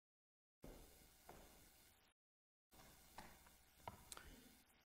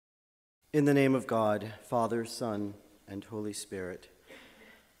In the name of God, Father, Son, and Holy Spirit.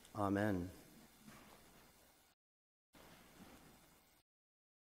 Amen.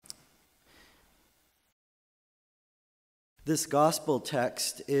 This gospel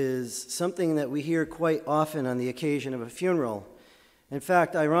text is something that we hear quite often on the occasion of a funeral. In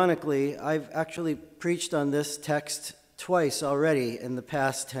fact, ironically, I've actually preached on this text twice already in the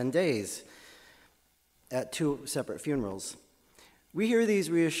past 10 days at two separate funerals. We hear these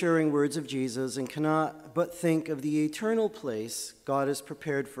reassuring words of Jesus and cannot but think of the eternal place God has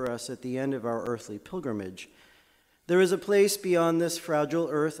prepared for us at the end of our earthly pilgrimage. There is a place beyond this fragile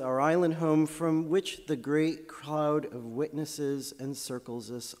earth, our island home, from which the great cloud of witnesses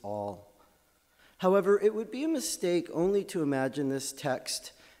encircles us all. However, it would be a mistake only to imagine this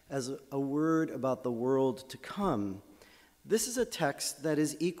text as a word about the world to come. This is a text that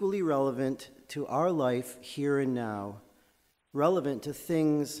is equally relevant to our life here and now, relevant to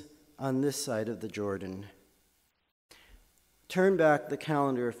things on this side of the Jordan. Turn back the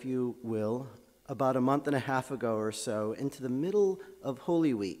calendar, if you will, about a month and a half ago or so, into the middle of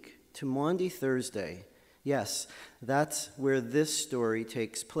Holy Week, to Maundy Thursday. Yes, that's where this story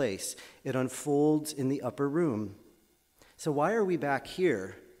takes place. It unfolds in the upper room. So why are we back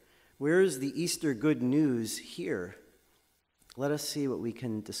here? Where is the Easter good news here? Let us see what we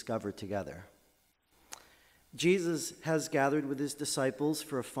can discover together. Jesus has gathered with his disciples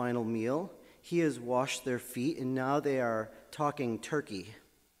for a final meal. He has washed their feet, and now they are talking turkey.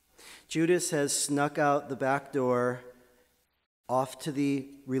 Judas has snuck out the back door off to the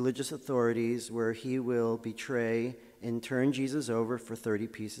religious authorities, where he will betray and turn Jesus over for 30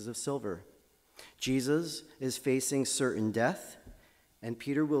 pieces of silver. Jesus is facing certain death, and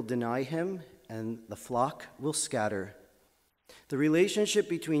Peter will deny him, and the flock will scatter. The relationship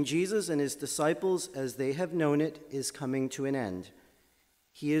between Jesus and his disciples, as they have known it, is coming to an end.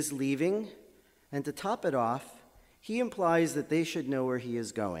 He is leaving, and to top it off, he implies that they should know where he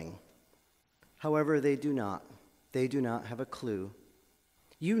is going. However, they do not. They do not have a clue.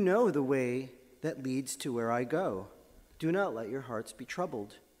 You know the way that leads to where I go. Do not let your hearts be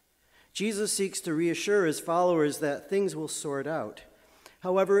troubled. Jesus seeks to reassure his followers that things will sort out.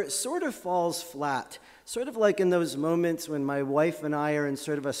 However, it sort of falls flat, sort of like in those moments when my wife and I are in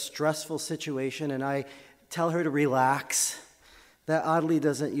sort of a stressful situation and I tell her to relax. That oddly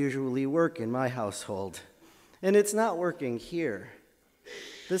doesn't usually work in my household. And it's not working here.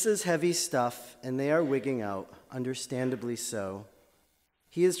 This is heavy stuff, and they are wigging out, understandably so.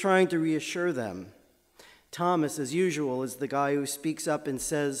 He is trying to reassure them. Thomas, as usual, is the guy who speaks up and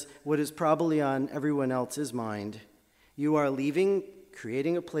says what is probably on everyone else's mind. You are leaving,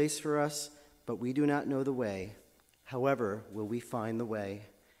 creating a place for us, but we do not know the way. However, will we find the way?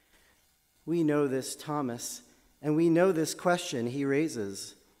 We know this Thomas, and we know this question he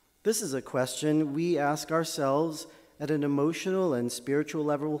raises. This is a question we ask ourselves at an emotional and spiritual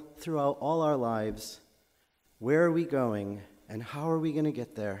level throughout all our lives. Where are we going, and how are we going to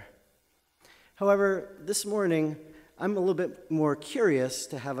get there? However, this morning, I'm a little bit more curious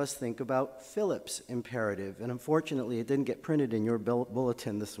to have us think about Philip's imperative, and unfortunately, it didn't get printed in your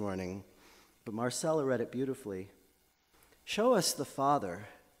bulletin this morning, but Marcella read it beautifully. Show us the Father,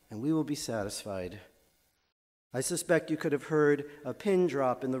 and we will be satisfied. I suspect you could have heard a pin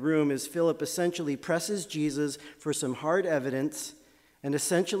drop in the room as Philip essentially presses Jesus for some hard evidence and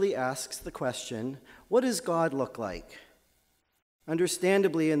essentially asks the question, what does God look like?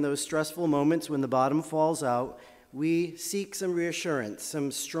 Understandably, in those stressful moments when the bottom falls out, we seek some reassurance,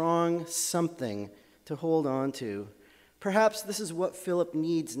 some strong something to hold on to. Perhaps this is what Philip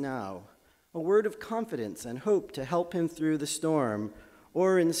needs now, a word of confidence and hope to help him through the storm.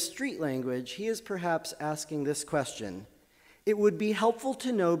 Or in street language, he is perhaps asking this question. It would be helpful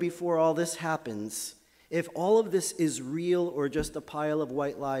to know before all this happens if all of this is real or just a pile of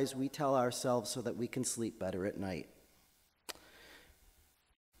white lies we tell ourselves so that we can sleep better at night.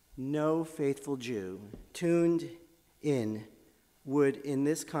 No faithful Jew tuned in would, in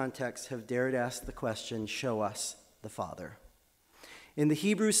this context, have dared ask the question, show us the Father. In the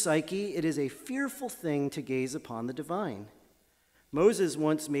Hebrew psyche, it is a fearful thing to gaze upon the divine. Moses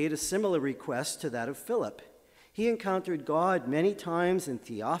once made a similar request to that of Philip. He encountered God many times in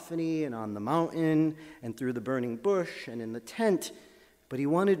theophany and on the mountain and through the burning bush and in the tent, but he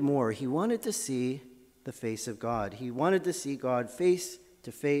wanted more. He wanted to see the face of God. He wanted to see God face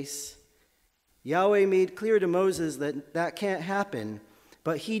to face. Yahweh made clear to Moses that that can't happen,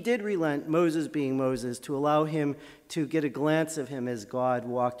 but he did relent, Moses being Moses, to allow him to get a glance of him as God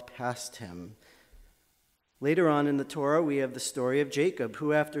walked past him. Later on in the Torah, we have the story of Jacob,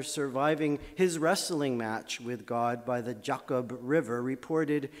 who after surviving his wrestling match with God by the Jacob River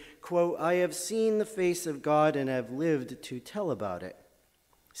reported, quote, "I have seen the face of God and have lived to tell about it."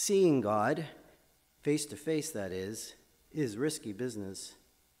 Seeing God, face to face that is risky business.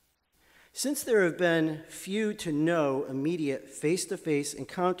 Since there have been few to no immediate face-to-face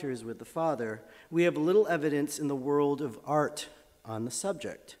encounters with the Father, we have little evidence in the world of art on the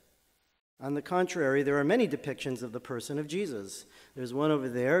subject. On the contrary, there are many depictions of the person of Jesus. There's one over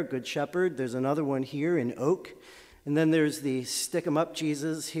there, Good Shepherd. There's another one here in oak. And then there's the stick-em-up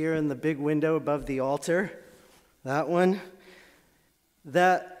Jesus here in the big window above the altar. That one.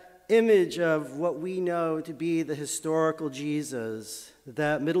 That image of what we know to be the historical Jesus,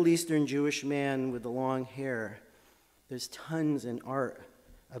 that Middle Eastern Jewish man with the long hair. There's tons in art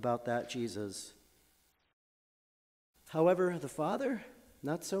about that Jesus. However, the Father,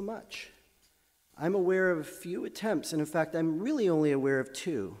 not so much. I'm aware of a few attempts, and in fact, I'm really only aware of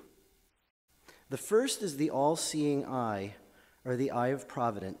two. The first is the all-seeing eye, or the eye of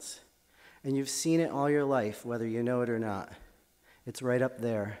providence. And you've seen it all your life, whether you know it or not. It's right up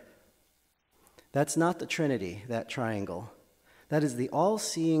there. That's not the Trinity, that triangle. That is the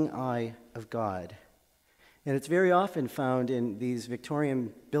all-seeing eye of God. And it's very often found in these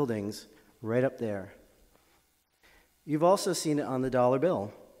Victorian buildings right up there. You've also seen it on the dollar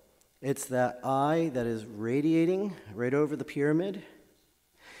bill. It's that eye that is radiating right over the pyramid.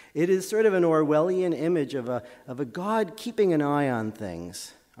 It is sort of an Orwellian image of a God keeping an eye on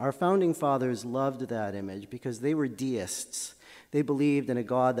things. Our founding fathers loved that image because they were deists. They believed in a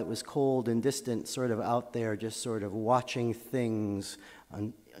God that was cold and distant, sort of out there, just sort of watching things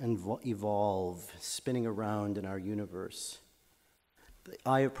evolve, spinning around in our universe. The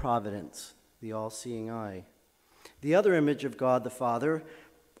eye of providence, the all-seeing eye. The other image of God the Father,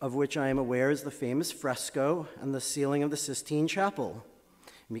 of which I am aware, is the famous fresco on the ceiling of the Sistine Chapel.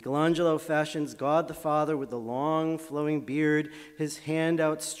 Michelangelo fashions God the Father with the long flowing beard, his hand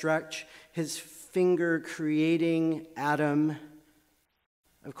outstretched, his finger creating Adam.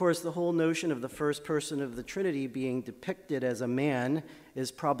 Of course, the whole notion of the first person of the Trinity being depicted as a man is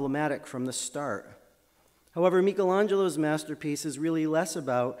problematic from the start. However, Michelangelo's masterpiece is really less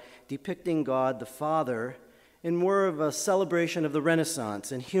about depicting God the Father and more of a celebration of the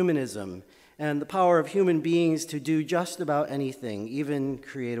Renaissance and humanism and the power of human beings to do just about anything, even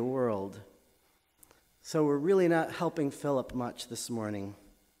create a world. So we're really not helping Philip much this morning.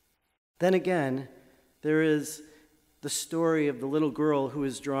 Then again, there is the story of the little girl who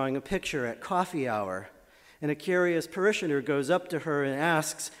is drawing a picture at coffee hour, and a curious parishioner goes up to her and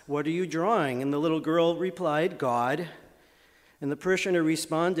asks, "What are you drawing?" And the little girl replied, "God." And the parishioner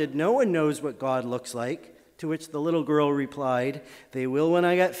responded, "No one knows what God looks like." To which the little girl replied, "They will when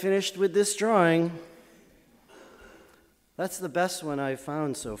I get finished with this drawing." That's the best one I've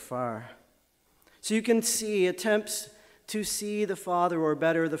found so far. So you can see attempts to see the Father, or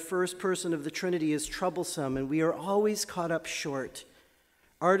better, the first person of the Trinity, is troublesome, and we are always caught up short.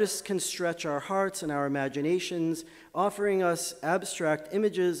 Artists can stretch our hearts and our imaginations, offering us abstract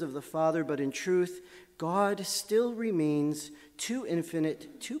images of the Father, but in truth, God still remains too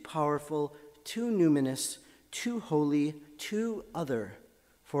infinite, too powerful, too numinous, too holy, too other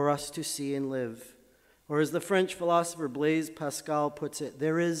for us to see and live. Or as the French philosopher Blaise Pascal puts it,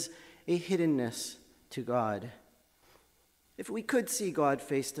 there is a hiddenness to God. If we could see God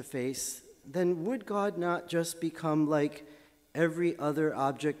face to face, then would God not just become like every other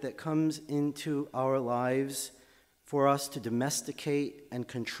object that comes into our lives for us to domesticate and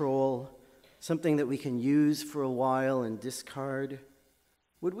control, something that we can use for a while and discard?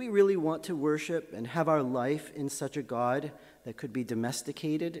 Would we really want to worship and have our life in such a God that could be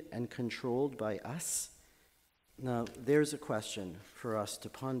domesticated and controlled by us? Now, there's a question for us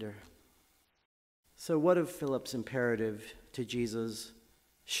to ponder. So what of Philip's imperative to Jesus?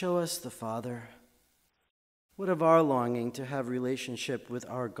 Show us the Father. What of our longing to have relationship with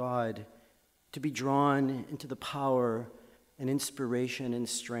our God, to be drawn into the power and inspiration and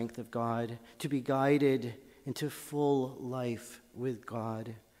strength of God, to be guided into full life with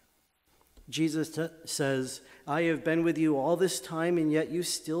God? Jesus says, "I have been with you all this time, and yet you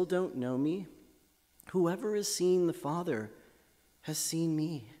still don't know me. Whoever has seen the Father has seen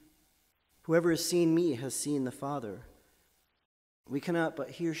me. Whoever has seen me has seen the Father." We cannot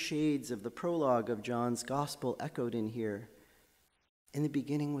but hear shades of the prologue of John's Gospel echoed in here. In the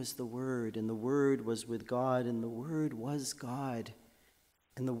beginning was the Word, and the Word was with God, and the Word was God.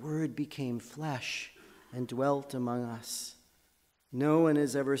 And the Word became flesh and dwelt among us. No one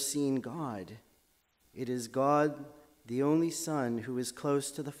has ever seen God. It is God, the only Son, who is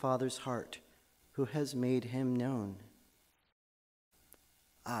close to the Father's heart, who who has made him known.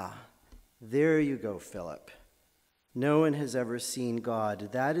 Ah, there you go, Philip. No one has ever seen God.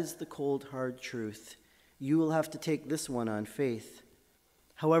 That is the cold, hard truth. You will have to take this one on faith.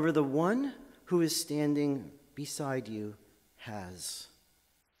 However, the one who is standing beside you has.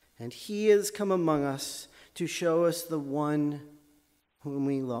 And he has come among us to show us the one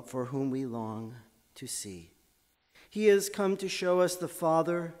for whom we long to see. He has come to show us the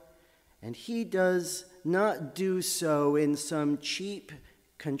Father, and he does not do so in some cheap,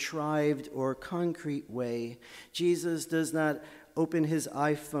 contrived, or concrete way. Jesus does not open his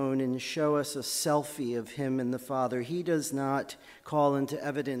iPhone and show us a selfie of him and the Father. He does not call into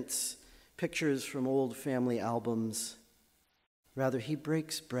evidence pictures from old family albums. Rather, he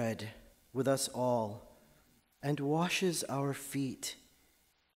breaks bread with us all and washes our feet.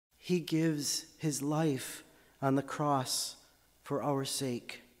 He gives his life on the cross for our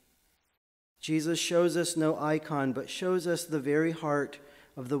sake. Jesus shows us no icon, but shows us the very heart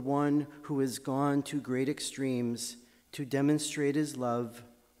of the one who has gone to great extremes to demonstrate his love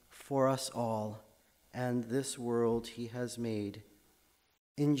for us all and this world he has made.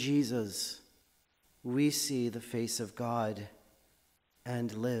 In Jesus, we see the face of God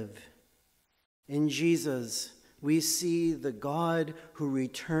and live. In Jesus, we see the God who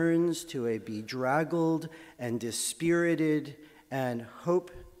returns to a bedraggled and dispirited and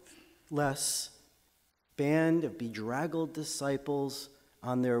hopeless band of bedraggled disciples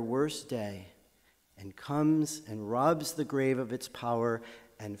on their worst day, and comes and robs the grave of its power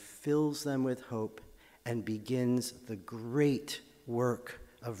and fills them with hope and begins the great work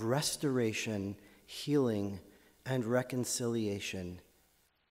of restoration, healing, and reconciliation,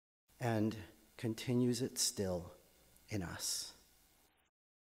 and continues it still in us.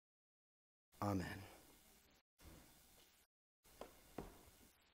 Amen.